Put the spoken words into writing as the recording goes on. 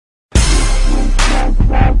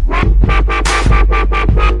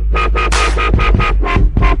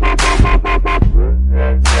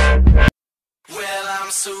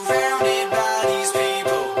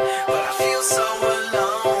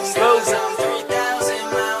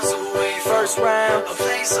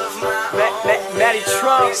place of my own. Matty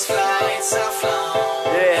Trump. These flights I've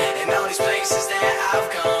flown, Yeah. and all these places that I've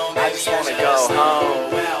gone. I just wanna go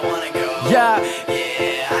home. Where I wanna go. Yeah.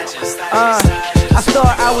 Yeah, I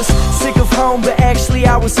thought I was sick of home, but actually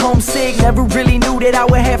I was homesick. Never really knew that I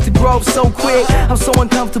would have to grow up so quick. I'm so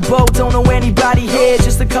uncomfortable, don't know anybody here.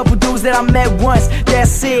 Just a couple dudes that I met once,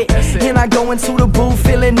 that's it. And I go into the booth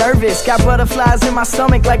feeling nervous. Got butterflies in my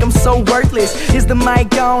stomach like I'm so worthless. Is the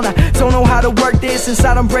mic on? I don't know how to work this.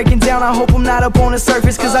 Inside I'm breaking down, I hope I'm not up on the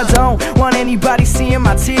surface. Cause I don't want anybody seeing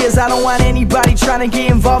my tears. I don't want anybody trying to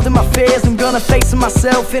get involved in my fears. I'm gonna face them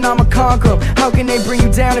myself and I'ma conquer them. How can they bring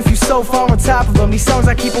you down if you so far on top of them? These songs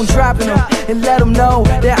I keep on dropping them and let them know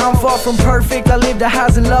that I'm far from perfect. I live the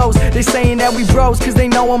highs and lows. They saying that we bros cause they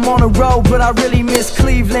know I'm on the road, but I really miss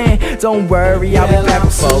Cleveland. Don't worry, I'll be back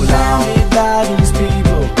before long. Surrounded by these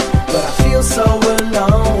people, but I feel so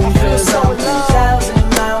alone. Cause I'm 3,000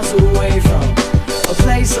 miles away from a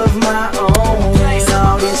place of my own. And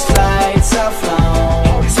all these flights I've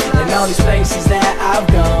flown, and all these places that I've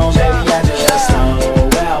gone. Baby, I just know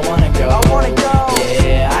where I wanna go.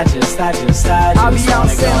 Yeah, I just I'll be out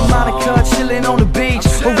in Santa Monica, home. chillin' on the beach,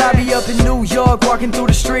 or I'll be up in New York, walking through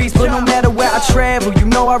the streets. But no matter where I travel, you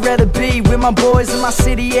know I'd rather be with my boys in my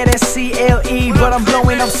city, yeah, that's CLE. But I'm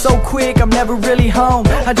blowing up so quick, I'm never really home.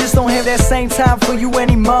 I just don't have that same time for you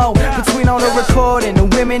anymore. Between all the recording, the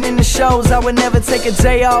women in the shows, I would never take a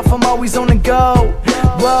day off, I'm always on the go.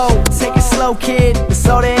 Whoa, take it slow, kid, that's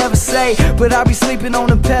all they ever say. But I be sleeping on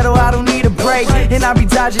the pedal, I don't need a break. And I be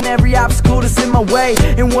dodging every obstacle that's in my way.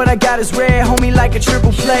 And what I got is rare, homie, like a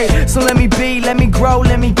triple play. So let me be, let me grow,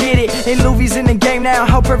 let me get it. And Louis in the game now,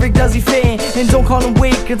 how perfect does he fit in? And don't call him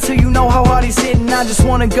weak until you know how hard he's hitting. I just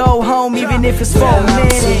wanna go home, even if it's 4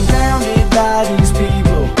 minutes. I'm surrounded by these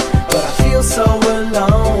people, but I feel so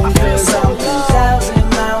alone. Cause I'm 3,000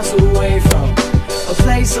 miles away from a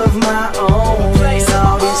place of my own. And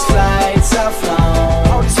all these flights I've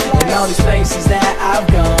flown, and all these places that I've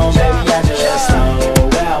gone. Baby, I just know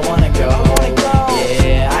where I wanna go.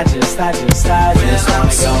 Yeah, I just wanna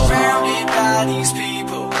go. Surrounded by these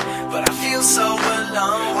people, but I feel so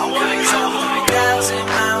alone. Cause I'm 3,000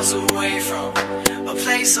 miles away from a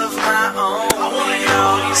place of my own. And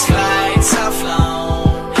all these flights I've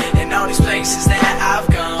flown, and all these places that I've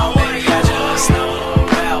gone. Baby, I just know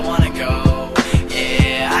where I wanna go.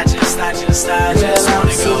 Yeah, I just wanna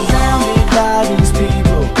go. Surrounded by these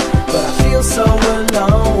people, but I feel so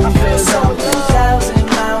alone. Cause I'm 3,000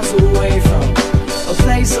 miles away from a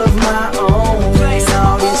place of my own. And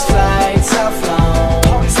all these flights I've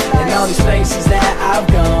flown, and all these places that I've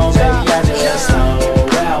gone. Baby, I just know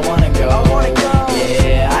where I wanna go.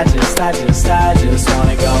 Yeah, I just